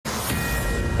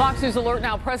Fox News alert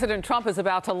now. President Trump is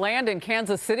about to land in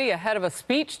Kansas City ahead of a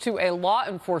speech to a law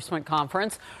enforcement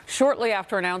conference shortly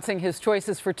after announcing his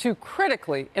choices for two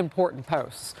critically important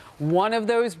posts, one of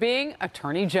those being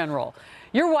Attorney General.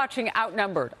 You're watching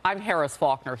Outnumbered. I'm Harris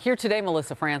Faulkner. Here today,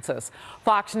 Melissa Francis,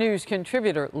 Fox News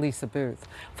contributor Lisa Booth,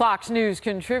 Fox News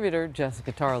contributor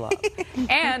Jessica Tarlov,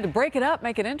 and break it up,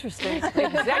 make it interesting,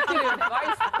 Executive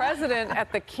Vice President at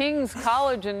the King's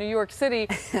College in New York City,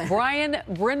 Brian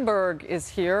Brinberg is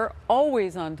here,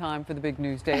 always on time for the big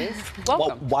news days.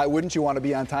 Welcome. Well, why wouldn't you want to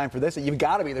be on time for this? You've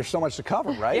got to be. There's so much to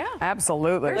cover, right? Yeah,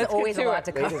 absolutely. There's always a lot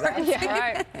to cover.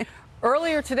 Yeah. Right.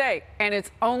 Earlier today, and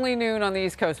it's only noon on the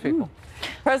East Coast, people.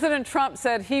 President Trump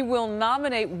said he will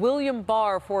nominate William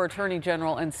Barr for Attorney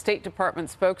General and State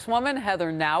Department spokeswoman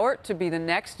Heather Nauert to be the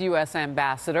next U.S.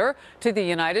 ambassador to the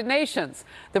United Nations.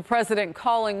 The president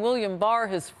calling William Barr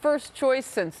his first choice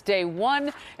since day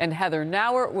one, and Heather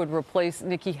Nauert would replace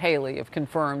Nikki Haley if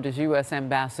confirmed as U.S.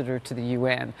 ambassador to the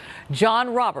UN.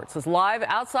 John Roberts is live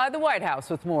outside the White House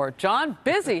with more. John,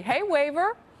 busy. Hey,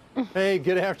 Waver. Hey,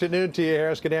 good afternoon to you,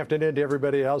 Harris. Good afternoon to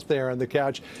everybody else there on the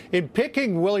couch. In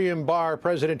picking William Barr,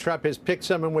 President Trump has picked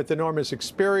someone with enormous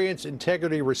experience,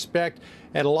 integrity, respect,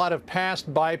 and a lot of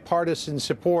past bipartisan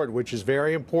support, which is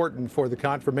very important for the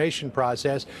confirmation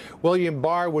process. William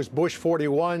Barr was Bush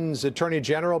 41's Attorney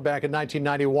General back in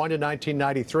 1991 to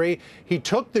 1993. He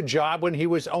took the job when he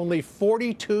was only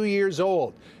 42 years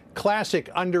old. Classic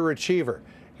underachiever.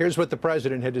 Here's what the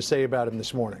president had to say about him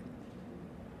this morning.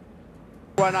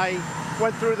 When I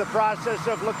went through the process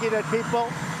of looking at people,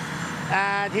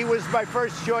 and he was my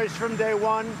first choice from day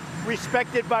one,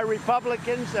 respected by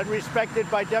Republicans and respected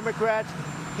by Democrats.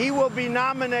 He will be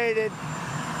nominated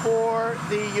for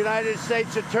the United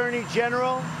States Attorney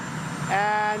General,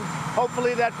 and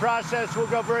hopefully that process will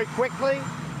go very quickly,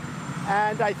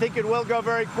 and I think it will go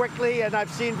very quickly, and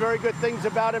I've seen very good things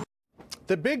about him.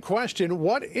 The big question,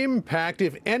 what impact,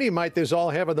 if any, might this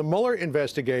all have on the Mueller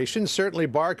investigation? Certainly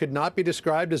Barr could not be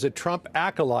described as a Trump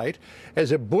acolyte.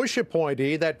 As a Bush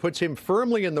appointee, that puts him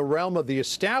firmly in the realm of the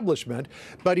establishment,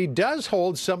 but he does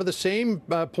hold some of the same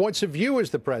points of view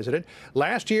as the president.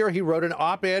 Last year, he wrote an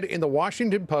op-ed in the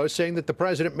Washington Post saying that the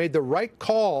president made the right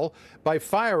call by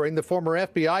firing the former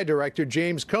FBI director,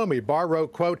 James Comey. Barr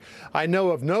wrote, quote, "I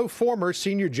know of no former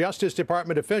senior Justice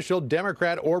Department official,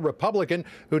 Democrat or Republican,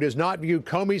 who does not view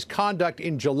Comey's conduct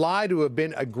in July to have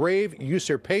been a grave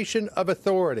usurpation of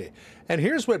authority." And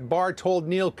here's what Barr told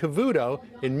Neil Cavuto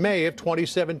in May of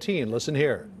 2017. Listen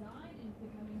here.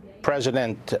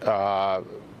 President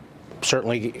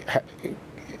certainly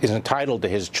is entitled to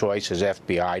his choice as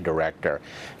FBI director.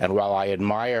 And while I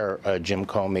admire Jim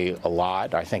Comey a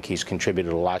lot, I think he's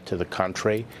contributed a lot to the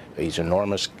country. He's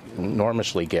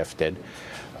enormously gifted.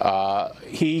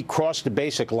 He crossed the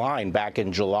basic line back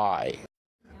in July.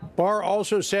 Barr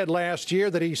also said last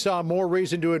year that he saw more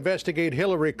reason to investigate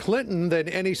Hillary Clinton than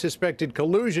any suspected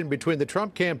collusion between the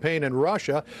Trump campaign and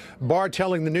Russia. Barr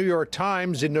telling the New York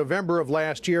Times in November of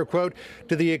last year, quote,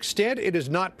 "To the extent it is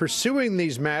not pursuing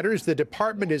these matters, the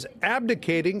department is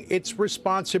abdicating its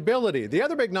responsibility." The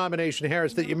other big nomination,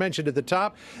 Harris, that you mentioned at the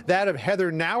top, that of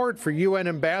Heather Nauert for UN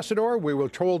ambassador. We were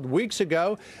told weeks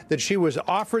ago that she was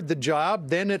offered the job.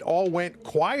 Then it all went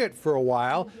quiet for a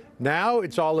while. Now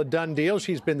it's all a done deal.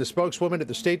 She's been the spokeswoman at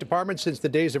the State Department since the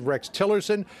days of Rex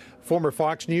Tillerson. Former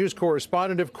Fox News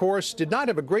correspondent, of course, did not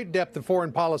have a great depth of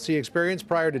foreign policy experience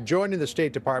prior to joining the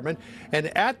State Department.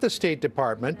 And at the State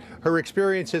Department, her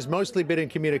experience has mostly been in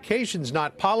communications,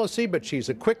 not policy, but she's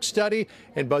a quick study,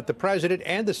 and both the president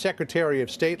and the Secretary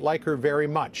of State like her very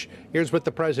much. Here's what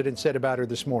the president said about her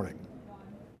this morning.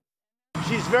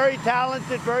 She's very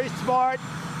talented, very smart,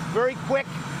 very quick,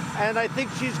 and I think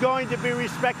she's going to be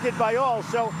respected by all.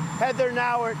 So Heather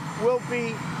Nauert will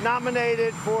be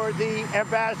nominated for the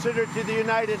ambassador to the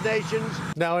United Nations.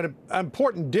 Now, an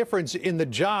important difference in the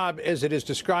job as it is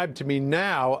described to me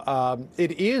now,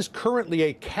 it is currently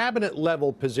a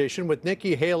cabinet-level position with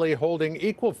Nikki Haley holding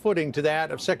equal footing to that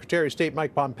of Secretary of State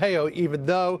Mike Pompeo, even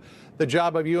though the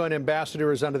job of UN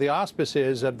ambassador is under the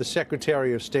auspices of the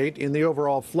Secretary of State in the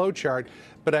overall flow chart.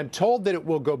 But I'm told that it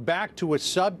will go back to a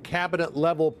sub-cabinet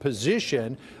level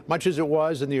position, much as it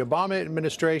was in the Obama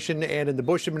administration and in the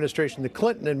Bush administration, the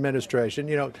Clinton administration.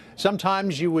 You know,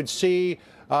 sometimes you would see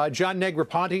John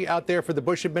Negroponte out there for the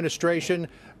Bush administration.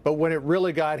 But when it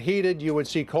really got heated, you would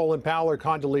see Colin Powell or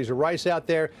Condoleezza Rice out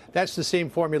there. That's the same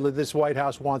formula this White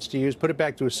House wants to use. Put it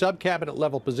back to a sub-cabinet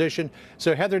level position.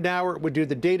 So Heather Nauert would do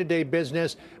the day-to-day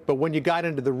business. But when you got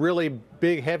into the really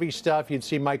big, heavy stuff, you'd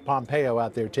see Mike Pompeo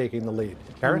out there taking the lead.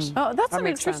 Paris? Oh, that's That an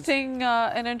makes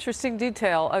interesting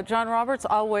detail. John Roberts,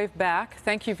 I'll wave back.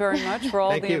 Thank you very much for all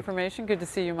Thank the you. information. Good to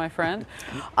see you, my friend.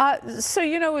 So,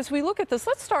 as we look at this,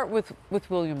 let's start with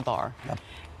William Barr. Yeah.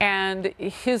 And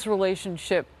his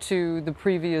relationship to the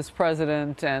previous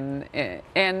president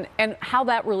and how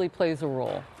that really plays a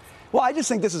role. Well, I just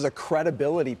think this is a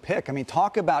credibility pick. I mean,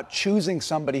 talk about choosing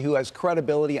somebody who has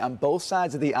credibility on both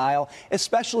sides of the aisle,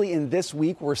 especially in this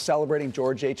week we're celebrating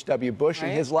George H.W. Bush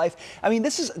and his life. I mean,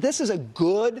 this is a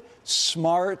good,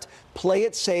 smart, play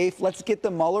it safe, let's get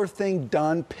the Mueller thing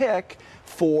done pick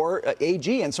for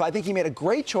AG. And so I think he made a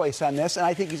great choice on this, and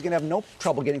I think he's going to have no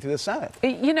trouble getting through the Senate.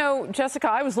 Jessica,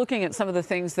 I was looking at some of the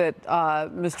things that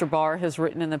Mr. Barr has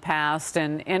written in the past,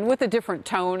 and with a different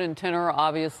tone and tenor,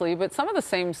 obviously, but some of the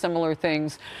similar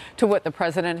things to what the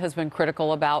president has been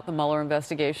critical about the Mueller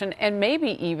investigation, and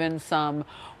maybe even some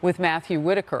with Matthew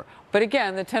Whitaker. But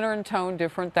again, the tenor and tone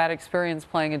different, that experience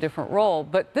playing a different role.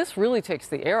 But this really takes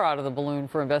the air out of the balloon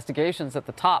for investigations at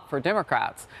the top for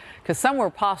Democrats, because some were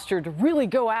postured to really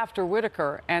go after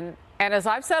Whitaker. And as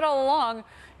I've said all along,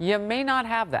 you may not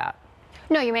have that.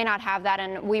 No, you may not have that,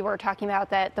 and we were talking about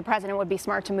that the president would be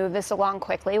smart to move this along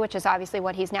quickly, which is obviously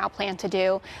what he's now planned to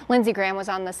do. Lindsey Graham was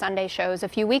on the Sunday shows a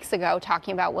few weeks ago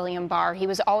talking about William Barr. He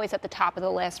was always at the top of the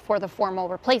list for the formal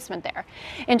replacement there.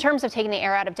 In terms of taking the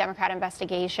air out of Democrat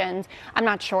investigations, I'm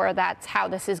not sure that's how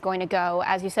this is going to go.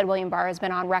 As you said, William Barr has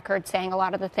been on record saying a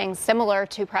lot of the things similar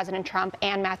to President Trump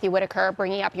and Matthew Whitaker,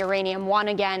 bringing up Uranium One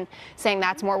again, saying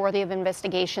that's more worthy of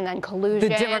investigation than collusion.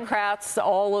 The Democrats,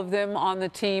 all of them on the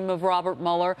team of Robert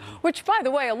Mueller, which, by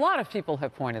the way, a lot of people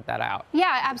have pointed that out.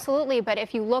 Yeah, absolutely. But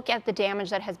if you look at the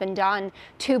damage that has been done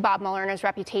to Bob Mueller and his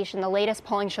reputation, the latest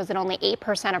polling shows that only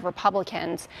 8% of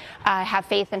Republicans have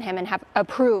faith in him and have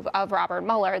approve of Robert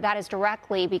Mueller. That is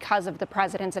directly because of the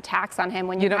president's attacks on him.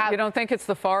 When you don't think it's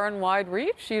the far and wide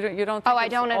reach? You don't think I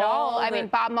don't at all. I mean,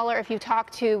 Bob Mueller, if you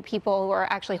talk to people who are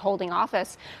actually holding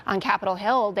office on Capitol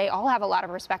Hill, they all have a lot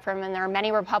of respect for him, and there are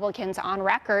many Republicans on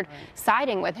record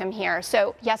siding with him here.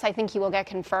 So, yes, I think he will get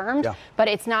confirmed, but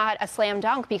it's not a slam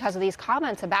dunk because of these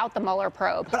comments about the Mueller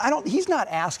probe. But he's not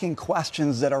asking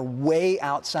questions that are way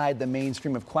outside the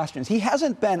mainstream of questions. He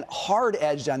hasn't been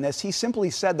hard-edged on this. He simply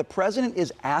said the president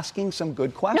is asking some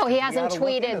good questions. No, he hasn't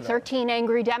tweeted 13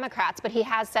 angry Democrats, but he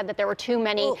has said that there were too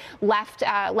many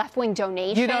left-wing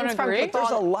donations. You don't from agree? people.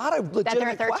 There's a lot of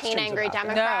legitimate that there are 13 angry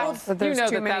Democrats. No,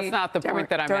 that's not the point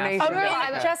that I'm asking. Oh,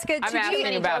 really? Jessica, I'm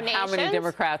asking about how many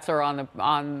Democrats are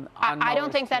on I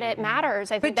don't think that it matters.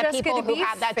 I think that people who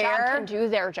have that job can do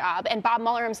their job, and Bob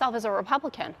Mueller himself is a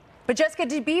Republican. But Jessica,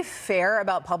 to be fair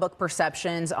about public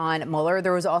perceptions on Mueller,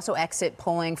 there was also exit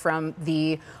polling from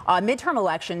the midterm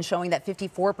election showing that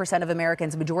 54% of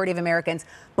Americans, majority of Americans,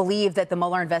 believe that the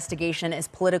Mueller investigation is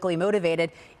politically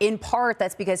motivated. In part,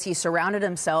 that's because he surrounded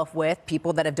himself with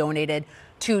people that have donated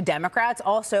to Democrats.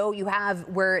 Also, you have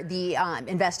where the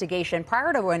investigation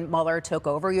prior to when Mueller took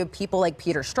over, you have people like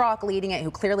Peter Strzok leading it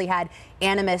who clearly had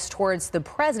animus towards the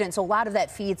president. So a lot of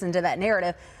that feeds into that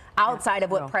narrative outside of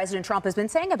what President Trump has been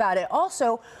saying about it.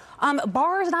 Also,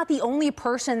 Barr is not the only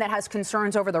person that has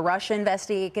concerns over the Russia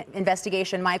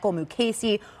investigation. Michael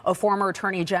Mukasey, a former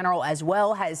attorney general as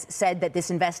well, has said that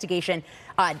this investigation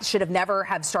should have never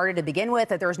have started to begin with,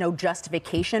 that there is no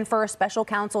justification for a special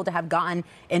counsel to have gotten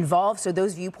involved. So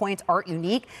those viewpoints aren't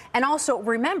unique. And also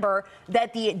remember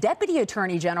that the deputy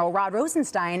attorney general, Rod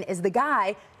Rosenstein, is the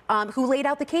guy who laid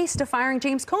out the case to firing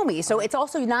James Comey. So it's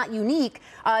also not unique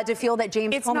to feel that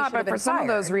James Comey should have been fired. It's not, but for some of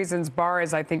those reasons, Barr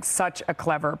is, I think, such a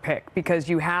clever pick, because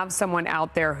you have someone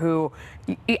out there who,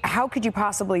 how could you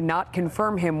possibly not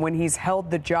confirm him when he's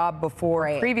held the job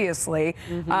before previously?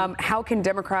 How can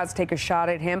Democrats take a shot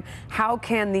at him? How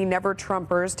can the Never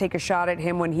Trumpers take a shot at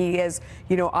him when he is,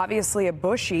 obviously a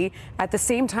Bushie? At the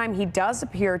same time, he does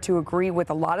appear to agree with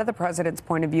a lot of the president's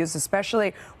point of views,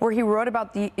 especially where he wrote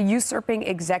about the usurping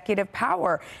executive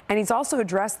power. And he's also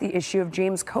addressed the issue of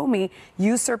James Comey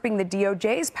usurping the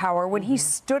DOJ's power when he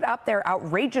stood up there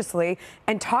outrageously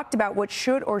and talked about what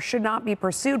should or should not be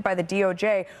pursued by the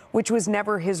DOJ, which was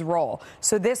never his role.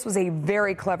 So this was a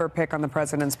very clever pick on the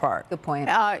president's part. Good point.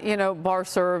 Barr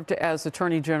served as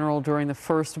Attorney General during the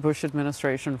first Bush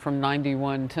administration from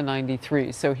 91 to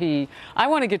 93. So I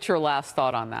want to get your last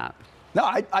thought on that. No,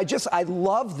 I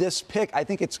love this pick. I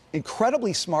think it's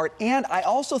incredibly smart. And I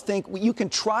also think you can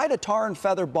try to tar and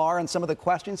feather Barr and some of the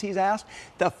questions he's asked.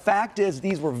 The fact is,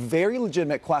 these were very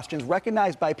legitimate questions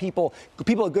recognized by people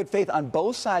of good faith on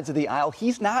both sides of the aisle.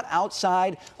 He's not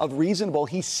outside of reasonable.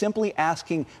 He's simply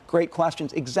asking great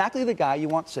questions. Exactly the guy you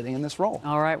want sitting in this role.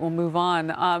 All right, we'll move on.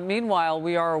 Meanwhile,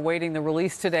 we are awaiting the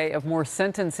release today of more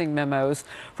sentencing memos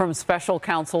from special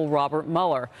counsel Robert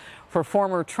Mueller. For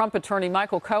former Trump attorney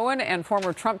Michael Cohen and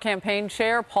former Trump campaign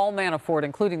chair Paul Manafort,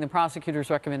 including the prosecutor's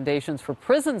recommendations for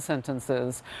prison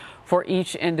sentences for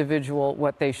each individual,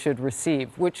 what they should receive,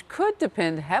 which could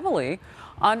depend heavily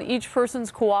on each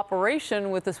person's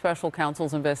cooperation with the special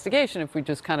counsel's investigation. If we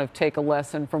just kind of take a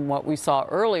lesson from what we saw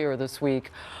earlier this week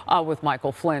with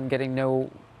Michael Flynn getting no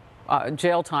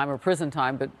jail time or prison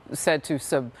time, but said to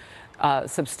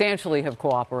substantially have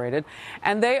cooperated.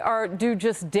 And they are due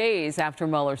just days after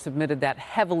Mueller submitted that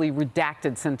heavily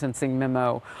redacted sentencing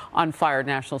memo on fired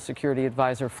National Security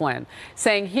Advisor Flynn,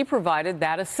 saying he provided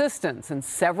that assistance in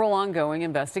several ongoing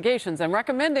investigations and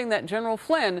recommending that General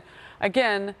Flynn,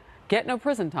 again, get no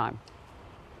prison time.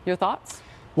 Your thoughts?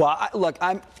 Well, look,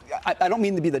 I don't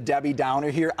mean to be the Debbie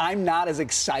Downer here. I'm not as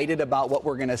excited about what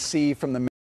we're going to see from the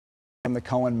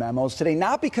Cohen memos today,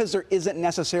 not because there isn't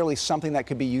necessarily something that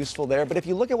could be useful there, but if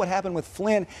you look at what happened with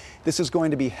Flynn, this is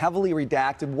going to be heavily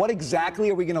redacted. What exactly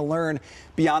are we going to learn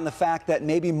beyond the fact that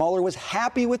maybe Mueller was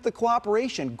happy with the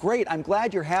cooperation? Great, I'm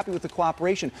glad you're happy with the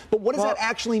cooperation, but what does that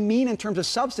actually mean in terms of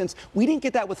substance? We didn't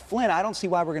get that with Flynn. I don't see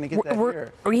why we're going to get that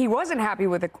here. He wasn't happy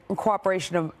with the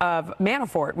cooperation of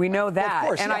Manafort. We know that. Well, of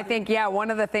course, and yeah. I think, one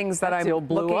of the things that I'm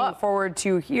looking forward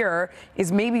to here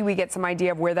is maybe we get some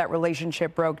idea of where that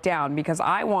relationship broke down. Because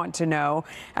I want to know,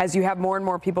 as you have more and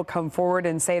more people come forward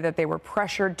and say that they were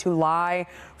pressured to lie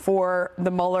for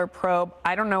the Mueller probe,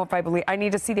 I don't know if I believe. I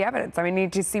need to see the evidence. I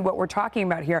need to see what we're talking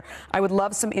about here. I would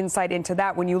love some insight into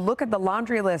that. When you look at the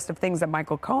laundry list of things that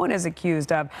Michael Cohen is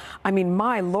accused of, I mean,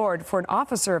 my Lord, for an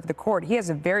officer of the court, he has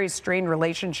a very strained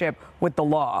relationship with the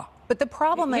law. But the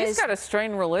problem is, he's got a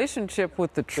strained relationship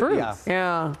with the truth.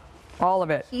 Yeah. All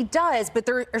of it. He does, but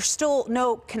there is still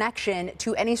no connection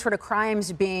to any sort of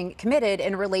crimes being committed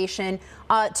in relation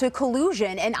to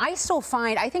collusion. And I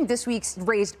think this week's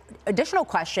raised additional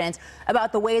questions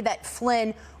about the way that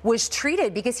Flynn was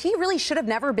treated, because he really should have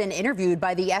never been interviewed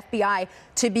by the FBI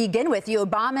to begin with. The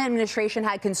Obama administration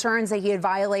had concerns that he had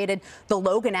violated the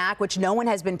Logan Act, which no one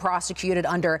has been prosecuted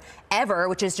under ever,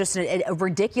 which is just a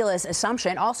ridiculous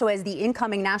assumption. Also, as the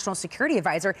incoming national security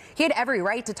advisor, he had every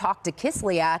right to talk to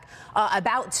Kislyak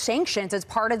about sanctions as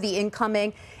part of the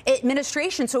incoming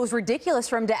administration. So it was ridiculous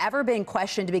for him to ever been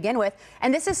questioned to begin with.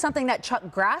 And this is something that Chuck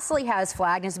Grassley has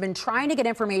flagged and has been trying to get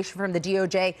information from the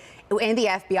DOJ and the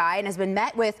FBI, and has been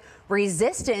met with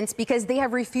resistance because they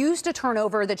have refused to turn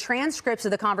over the transcripts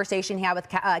of the conversation he had with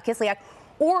Kislyak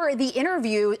or the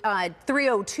interview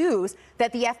 302s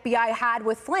that the FBI had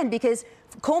with Flynn, because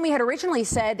Comey had originally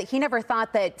said that he never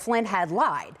thought that Flynn had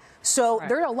lied. So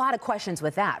there are a lot of questions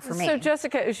with that for me. So,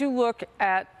 Jessica, as you look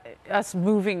at us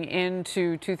moving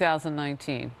into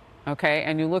 2019, okay,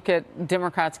 and you look at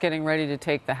Democrats getting ready to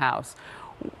take the House,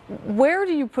 where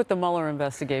do you put the Mueller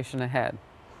investigation ahead?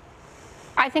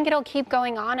 I think it'll keep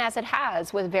going on as it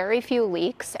has, with very few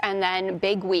leaks and then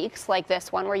big weeks like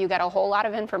this one where you get a whole lot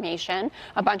of information,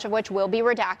 a bunch of which will be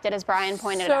redacted, as Brian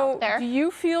pointed out there. So do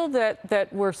you feel that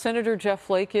where Senator Jeff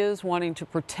Flake is wanting to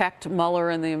protect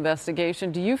Mueller in the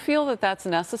investigation, do you feel that that's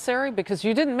necessary? Because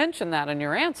you didn't mention that in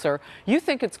your answer. You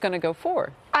think it's going to go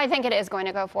forward. I think it is going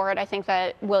to go forward. I think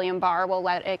that William Barr will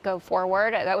let it go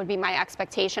forward. That would be my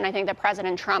expectation. I think that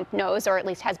President Trump knows, or at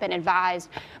least has been advised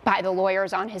by the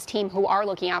lawyers on his team who are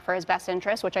looking out for his best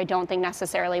interest, which I don't think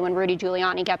necessarily when Rudy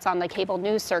Giuliani gets on the cable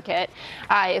news circuit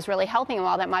is really helping him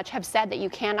all that much, have said that you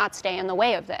cannot stay in the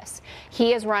way of this.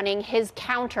 He is running his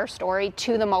counter story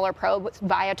to the Mueller probe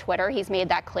via Twitter. He's made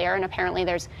that clear, and apparently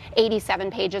there's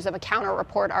 87 pages of a counter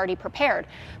report already prepared.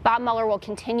 Bob Mueller will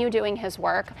continue doing his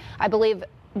work. I believe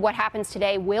what happens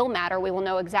today will matter. We will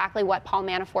know exactly what Paul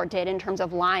Manafort did in terms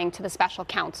of lying to the special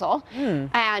counsel.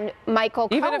 And Michael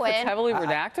Cohen. Even if it's heavily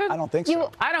redacted? I don't think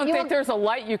so. I don't think there's a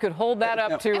light you could hold that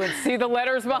up to and see the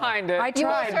letters behind it. I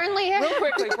tried. Certainly. Real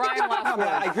quickly, Brian, last word.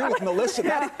 I agree with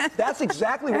Melissa. That's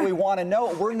exactly what we want to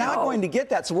know. We're not going to get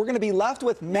that. So we're going to be left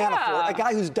with Manafort, a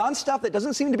guy who's done stuff that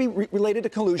doesn't seem to be related to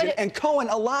collusion, and Cohen,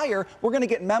 a liar. We're going to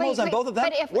get memos on both of them.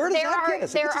 But if Where does there that are, get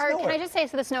us? can I just say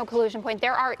to this no collusion point,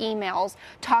 there are emails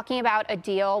talking about a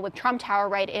deal with Trump Tower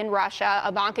right in Russia,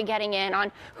 Ivanka getting in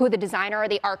on who the designer or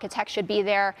the architect should be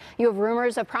there. You have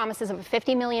rumors of promises of a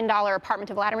 $50 million apartment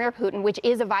to Vladimir Putin, which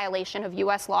is a violation of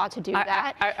U.S. law to do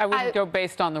that. I wouldn't go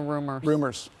based on the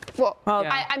rumors. Well,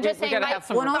 yeah. I'm just saying,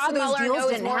 Bob Mueller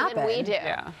knows more than we do.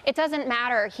 Yeah. It doesn't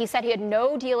matter. He said he had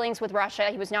no dealings with Russia.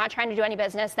 He was not trying to do any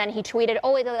business. Then he tweeted,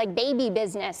 oh, it's like baby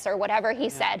business or whatever he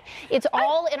said. It's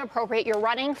all inappropriate. You're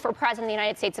running for president of the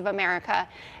United States of America.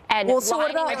 And well, so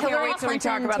what about I can't wait till we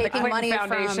talk about the Clinton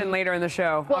Foundation later in the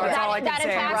show. Well, that's all I can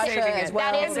say. I'm saving it.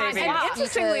 That is my And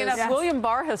interestingly enough, William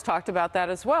Barr has talked about that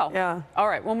as well. Yeah. All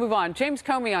right, we'll move on. James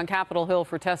Comey on Capitol Hill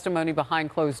for testimony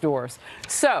behind closed doors.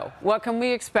 So, what can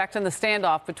we expect in the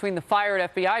standoff between the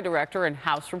fired FBI director and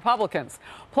House Republicans?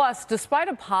 Plus, despite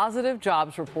a positive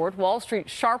jobs report, Wall Street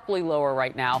sharply lower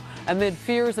right now amid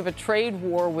fears of a trade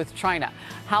war with China.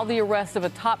 How the arrest of a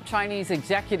top Chinese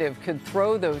executive could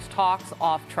throw those talks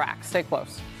off track. Stay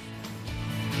close.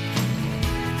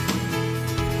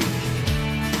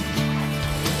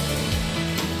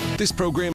 This program